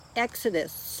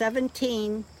Exodus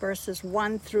 17, verses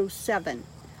 1 through 7.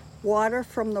 Water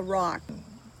from the rock.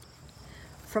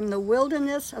 From the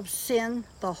wilderness of Sin,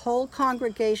 the whole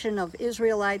congregation of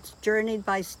Israelites journeyed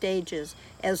by stages,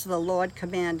 as the Lord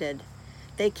commanded.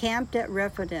 They camped at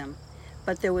Rephidim,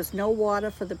 but there was no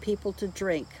water for the people to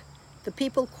drink. The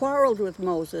people quarreled with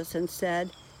Moses and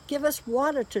said, "Give us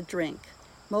water to drink."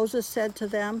 Moses said to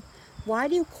them, "Why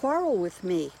do you quarrel with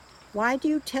me? Why do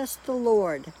you test the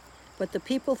Lord?" But the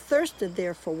people thirsted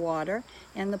there for water,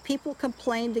 and the people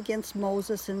complained against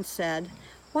Moses and said,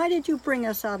 "Why did you bring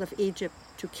us out of Egypt?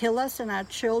 To kill us and our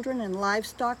children and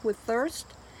livestock with thirst?"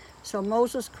 So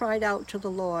Moses cried out to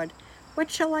the Lord, "What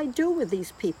shall I do with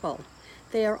these people?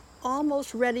 They are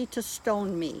almost ready to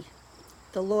stone me."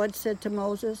 The Lord said to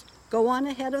Moses, "Go on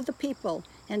ahead of the people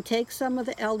and take some of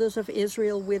the elders of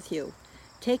Israel with you.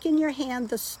 Take in your hand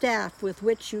the staff with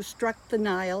which you struck the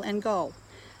Nile and go.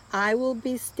 I will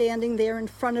be standing there in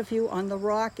front of you on the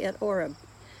rock at Oreb.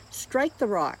 Strike the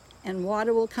rock, and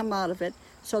water will come out of it,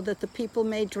 so that the people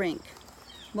may drink."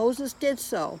 Moses did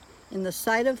so in the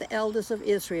sight of the elders of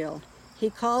Israel. He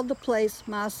called the place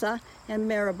Massah and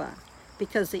Meribah,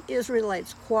 because the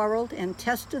Israelites quarreled and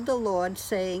tested the Lord,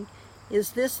 saying,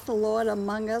 "Is this the Lord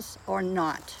among us or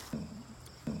not?"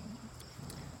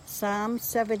 Psalm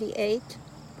 78,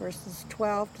 verses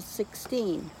 12 to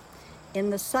 16. In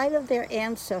the sight of their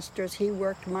ancestors he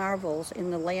worked marvels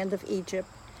in the land of Egypt,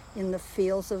 in the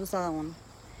fields of Zoan.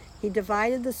 He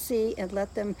divided the sea and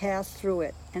let them pass through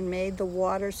it, and made the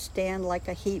waters stand like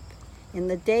a heap. In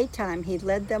the daytime he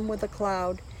led them with a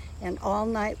cloud, and all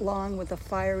night long with a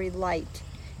fiery light.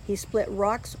 He split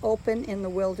rocks open in the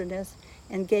wilderness,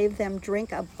 and gave them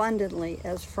drink abundantly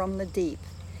as from the deep.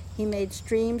 He made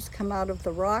streams come out of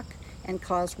the rock, and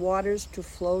caused waters to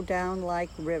flow down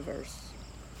like rivers.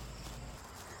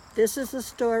 This is the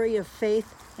story of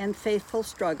faith and faithful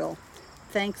struggle.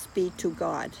 Thanks be to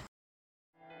God.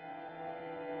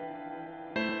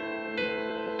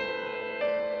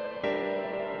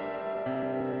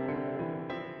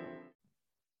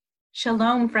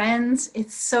 Shalom, friends.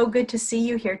 It's so good to see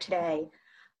you here today.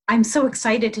 I'm so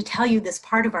excited to tell you this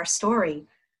part of our story.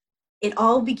 It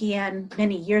all began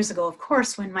many years ago, of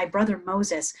course, when my brother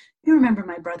Moses, you remember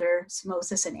my brothers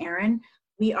Moses and Aaron?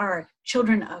 We are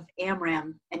children of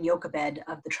Amram and Jochebed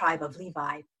of the tribe of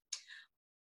Levi.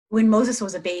 When Moses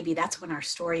was a baby, that's when our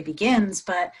story begins.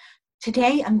 But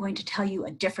today I'm going to tell you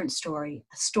a different story,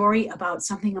 a story about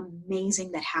something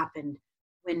amazing that happened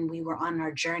when we were on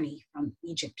our journey from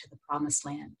Egypt to the Promised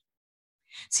Land.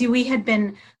 See, we had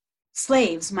been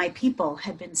slaves, my people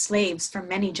had been slaves for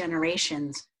many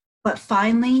generations, but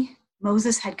finally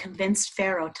Moses had convinced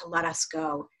Pharaoh to let us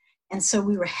go. And so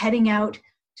we were heading out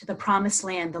to the Promised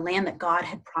Land, the land that God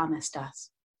had promised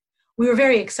us. We were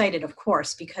very excited, of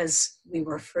course, because we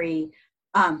were free.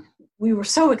 We were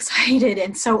so excited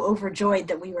and so overjoyed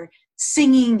that we were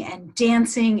singing and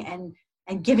dancing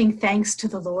and giving thanks to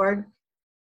the Lord.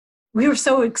 We were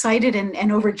so excited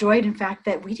and overjoyed, in fact,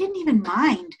 that we didn't even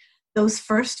mind those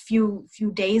first few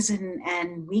days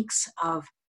and weeks of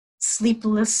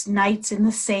sleepless nights in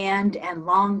the sand and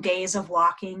long days of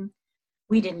walking.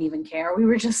 We didn't even care. We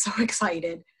were just so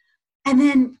excited. And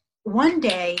then one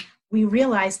day we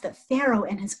realized that Pharaoh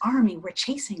and his army were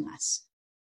chasing us.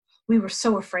 We were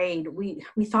so afraid. We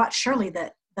thought surely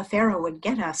that the Pharaoh would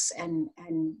get us and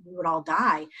we would all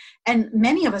die. And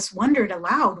many of us wondered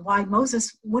aloud why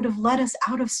Moses would have led us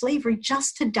out of slavery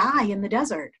just to die in the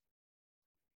desert.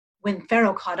 When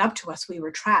Pharaoh caught up to us, we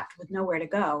were trapped with nowhere to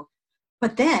go.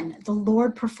 But then the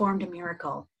Lord performed a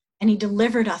miracle, and he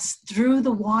delivered us through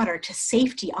the water to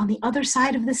safety on the other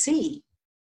side of the sea.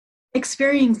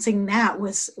 Experiencing that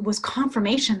was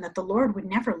confirmation that the Lord would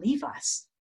never leave us.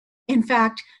 In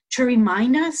fact, to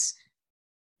remind us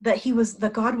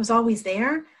that God was always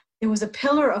there, there was a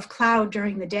pillar of cloud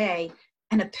during the day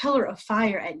and a pillar of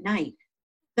fire at night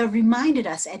that reminded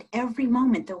us at every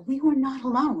moment that we were not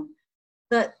alone,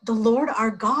 that the Lord our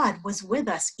God was with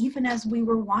us even as we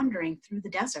were wandering through the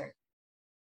desert.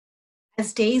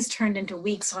 As days turned into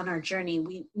weeks on our journey,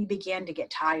 we began to get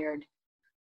tired.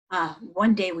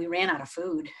 One day we ran out of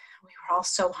food. We were all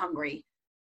so hungry.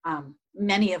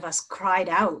 Many of us cried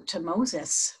out to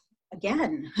Moses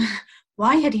again.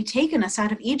 Why had he taken us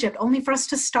out of Egypt only for us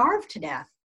to starve to death?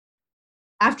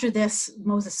 After this,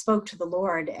 Moses spoke to the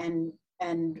Lord and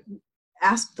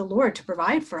asked the Lord to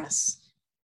provide for us.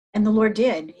 And the Lord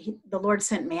did. The Lord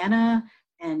sent manna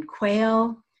and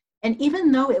quail. And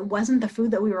even though it wasn't the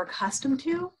food that we were accustomed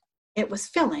to, it was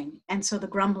filling. And so the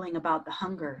grumbling about the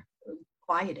hunger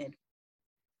quieted.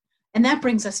 And that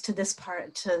brings us to this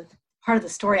part of the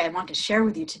story I want to share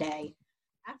with you today.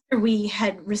 After we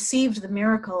had received the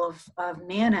miracle of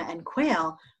manna and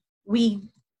quail, we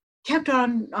kept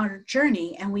on our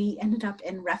journey and we ended up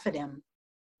in Rephidim.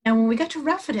 Now, when we got to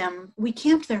Rephidim, we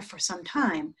camped there for some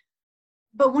time.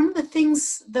 But one of the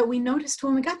things that we noticed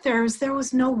when we got there is there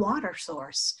was no water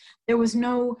source. There was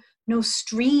no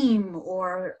stream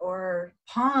or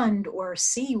pond or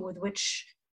sea with which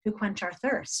to quench our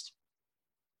thirst.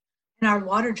 And our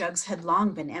water jugs had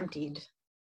long been emptied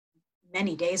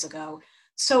many days ago.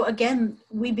 So again,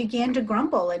 we began to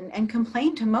grumble and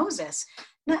complain to Moses.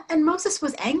 And Moses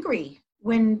was angry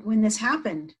when this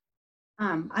happened.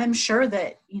 I'm sure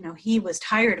that, he was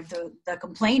tired of the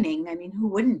complaining. I mean, who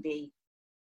wouldn't be?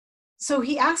 So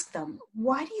he asked them,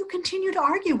 why do you continue to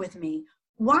argue with me?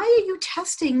 Why are you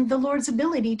testing the Lord's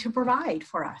ability to provide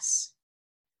for us?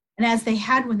 And as they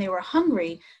had when they were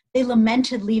hungry, they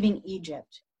lamented leaving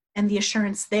Egypt and the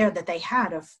assurance there that they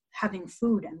had of having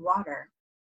food and water.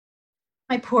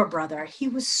 My poor brother, he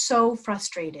was so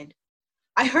frustrated.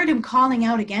 I heard him calling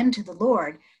out again to the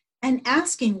Lord and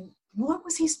asking what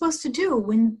was he supposed to do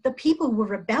when the people were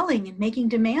rebelling and making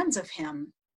demands of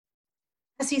him.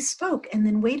 As he spoke and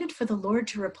then waited for the Lord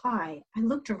to reply, I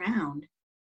looked around.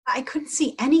 I couldn't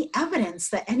see any evidence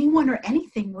that anyone or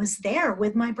anything was there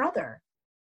with my brother.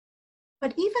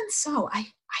 But even so, I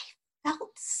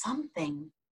felt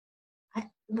something,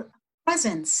 the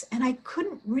presence, and I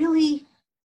couldn't really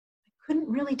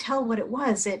tell what it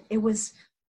was. It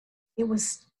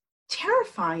was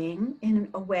terrifying in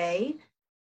a way,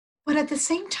 but at the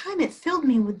same time, it filled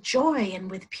me with joy and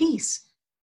with peace.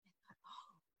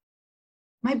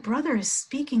 My brother is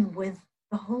speaking with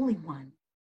the Holy One,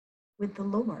 with the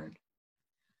Lord.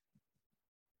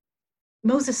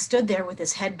 Moses stood there with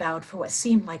his head bowed for what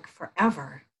seemed like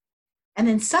forever. And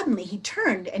then suddenly he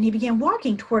turned and he began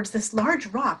walking towards this large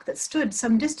rock that stood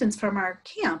some distance from our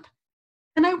camp.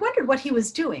 And I wondered what he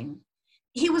was doing.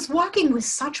 He was walking with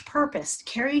such purpose,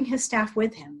 carrying his staff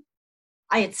with him.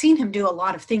 I had seen him do a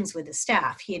lot of things with his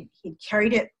staff. He'd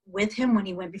carried it with him when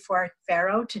he went before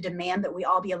Pharaoh to demand that we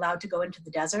all be allowed to go into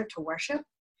the desert to worship.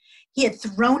 He had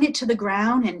thrown it to the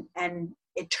ground and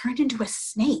it turned into a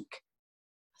snake,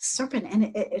 a serpent,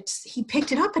 and he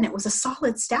picked it up and it was a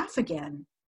solid staff again.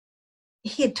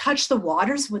 He had touched the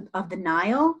waters of the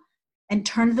Nile and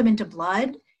turned them into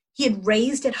blood. He had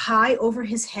raised it high over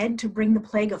his head to bring the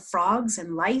plague of frogs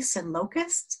and lice and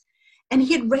locusts. And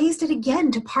he had raised it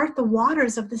again to part the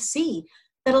waters of the sea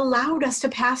that allowed us to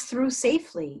pass through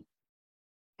safely.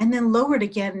 And then lowered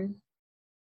again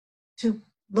to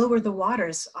lower the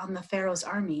waters on the Pharaoh's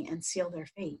army and seal their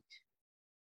fate.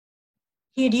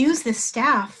 He had used this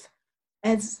staff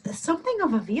as something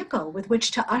of a vehicle with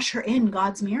which to usher in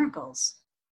God's miracles.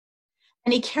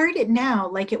 And he carried it now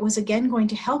like it was again going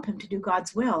to help him to do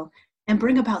God's will and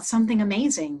bring about something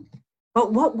amazing.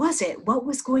 But what was it? What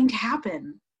was going to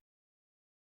happen?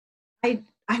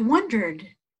 I wondered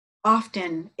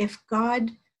often if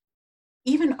God,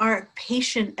 even our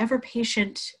patient,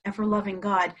 ever-loving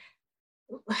God,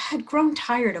 had grown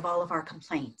tired of all of our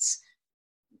complaints.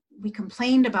 We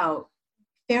complained about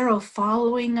Pharaoh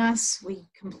following us. We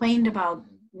complained about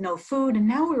no food, and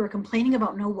now we were complaining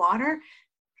about no water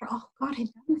for all God had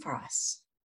done for us.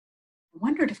 I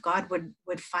wondered if God would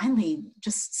finally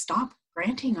just stop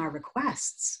granting our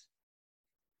requests.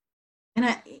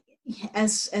 And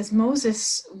as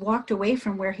Moses walked away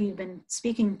from where he'd been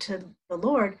speaking to the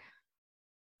Lord,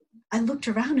 I looked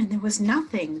around and there was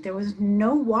nothing. There was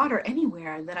no water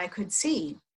anywhere that I could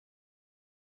see.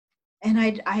 And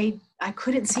I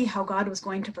couldn't see how God was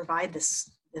going to provide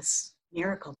this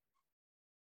miracle.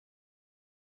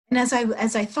 And as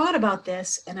I thought about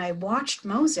this and I watched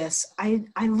Moses, I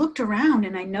looked around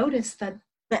and I noticed that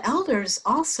the elders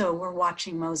also were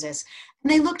watching Moses.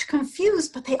 And they looked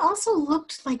confused, but they also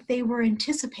looked like they were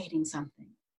anticipating something.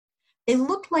 They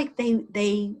looked like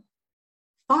they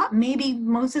thought maybe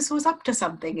Moses was up to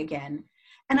something again.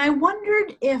 And I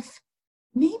wondered if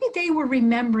maybe they were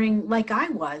remembering, like I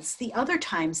was, the other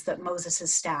times that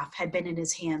Moses' staff had been in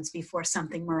his hands before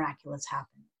something miraculous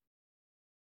happened.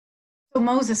 So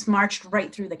Moses marched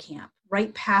right through the camp,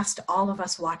 right past all of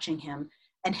us watching him,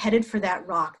 and headed for that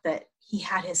rock that he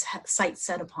had his sights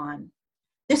set upon.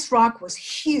 This rock was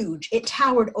huge. It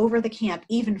towered over the camp,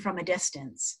 even from a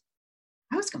distance.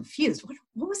 I was confused.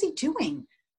 What was he doing?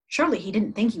 Surely he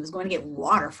didn't think he was going to get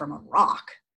water from a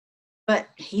rock. But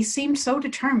he seemed so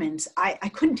determined. I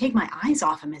couldn't take my eyes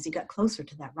off him as he got closer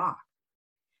to that rock.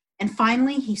 And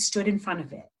finally, he stood in front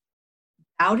of it,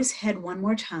 bowed his head one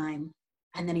more time,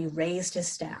 and then he raised his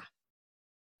staff.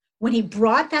 When he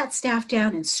brought that staff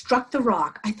down and struck the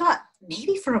rock, I thought,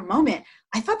 maybe for a moment,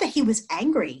 I thought that he was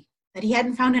angry. that he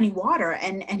hadn't found any water,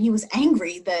 and he was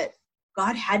angry that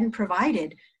God hadn't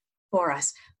provided for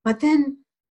us. But then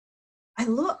I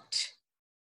looked,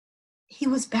 he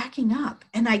was backing up,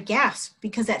 and I gasped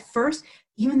because at first,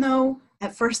 even though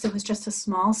at first it was just a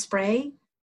small spray,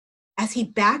 as he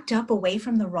backed up away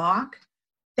from the rock,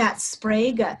 that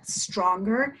spray got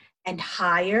stronger and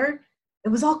higher. It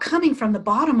was all coming from the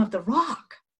bottom of the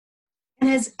rock. And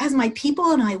as my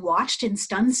people and I watched in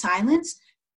stunned silence,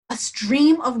 a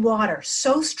stream of water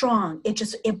so strong,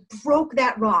 it broke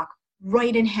that rock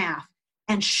right in half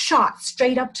and shot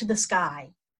straight up to the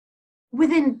sky.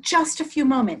 Within just a few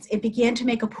moments, it began to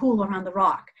make a pool around the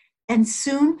rock. And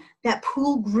soon that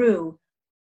pool grew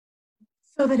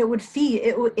so that it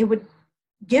would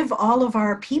give all of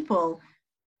our people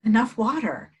enough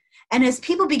water. And as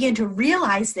people began to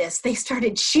realize this, they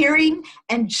started cheering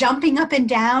and jumping up and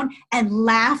down and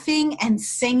laughing and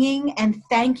singing and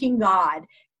thanking God.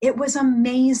 It was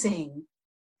amazing.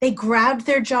 They grabbed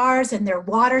their jars and their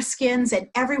water skins, and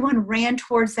everyone ran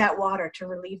towards that water to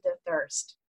relieve their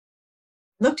thirst.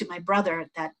 I looked at my brother at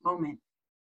that moment.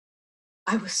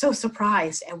 I was so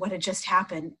surprised at what had just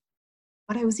happened,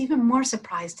 but I was even more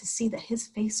surprised to see that his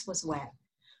face was wet.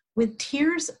 With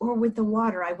tears or with the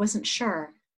water, I wasn't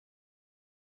sure.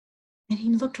 And he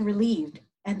looked relieved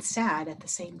and sad at the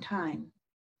same time.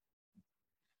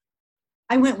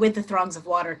 I went with the throngs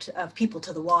of people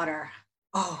to the water.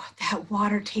 Oh, that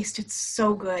water tasted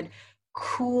so good,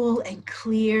 cool and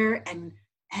clear and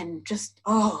just,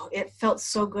 oh, it felt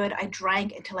so good. I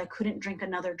drank until I couldn't drink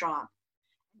another drop.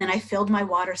 Then I filled my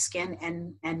water skin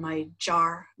and my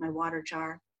water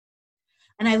jar.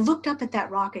 And I looked up at that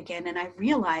rock again, and I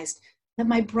realized that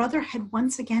my brother had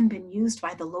once again been used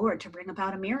by the Lord to bring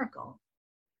about a miracle.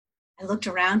 I looked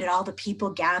around at all the people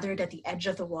gathered at the edge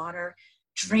of the water,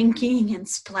 drinking and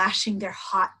splashing their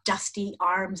hot, dusty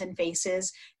arms and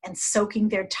faces and soaking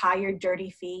their tired, dirty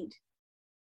feet.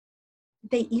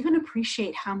 Did they even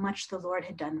appreciate how much the Lord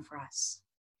had done for us?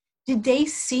 Did they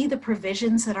see the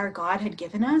provisions that our God had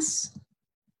given us?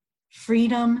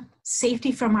 Freedom,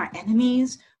 safety from our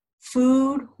enemies,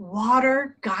 food,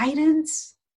 water,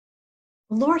 guidance.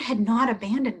 The Lord had not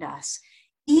abandoned us.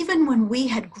 Even when we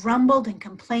had grumbled and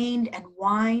complained and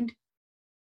whined,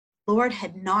 the Lord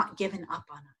had not given up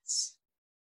on us.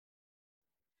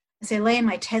 As I lay in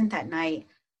my tent that night,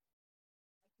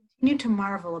 I continued to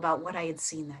marvel about what I had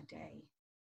seen that day.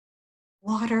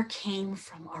 Water came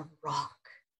from a rock,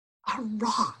 a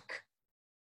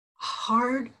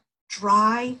hard,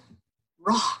 dry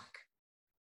rock.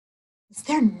 Is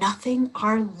there nothing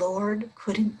our Lord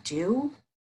couldn't do?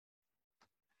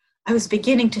 I was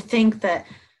beginning to think that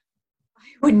I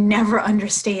would never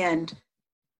understand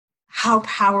how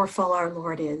powerful our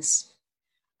Lord is.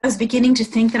 I was beginning to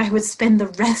think that I would spend the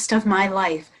rest of my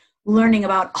life learning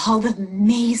about all the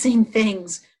amazing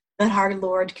things that our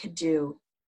Lord could do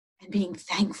and being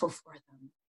thankful for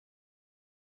them.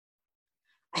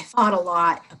 I thought a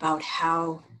lot about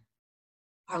how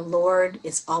our Lord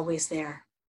is always there.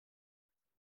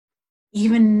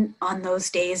 Even on those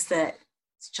days that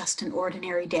it's just an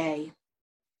ordinary day.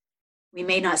 We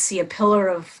may not see a pillar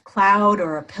of cloud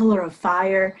or a pillar of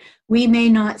fire. We may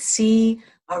not see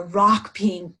a rock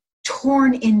being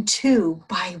torn in two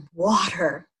by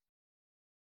water.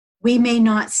 We may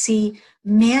not see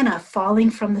manna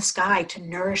falling from the sky to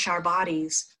nourish our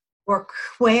bodies, or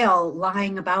quail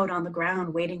lying about on the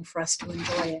ground waiting for us to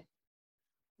enjoy it.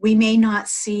 We may not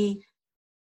see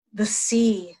the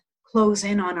sea close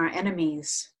in on our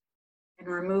enemies and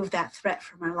remove that threat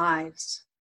from our lives.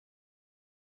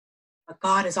 But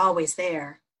God is always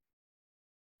there.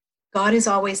 God is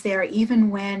always there even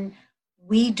when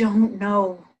we don't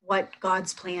know what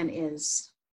God's plan is.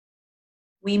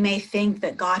 We may think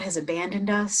that God has abandoned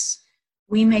us.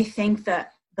 We may think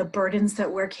that the burdens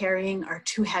that we're carrying are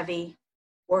too heavy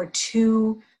or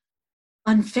too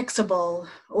unfixable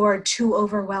or too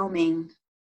overwhelming.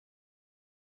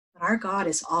 But our God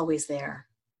is always there.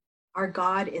 Our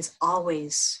God is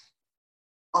always,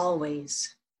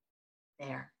 always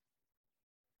there.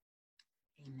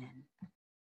 Amen.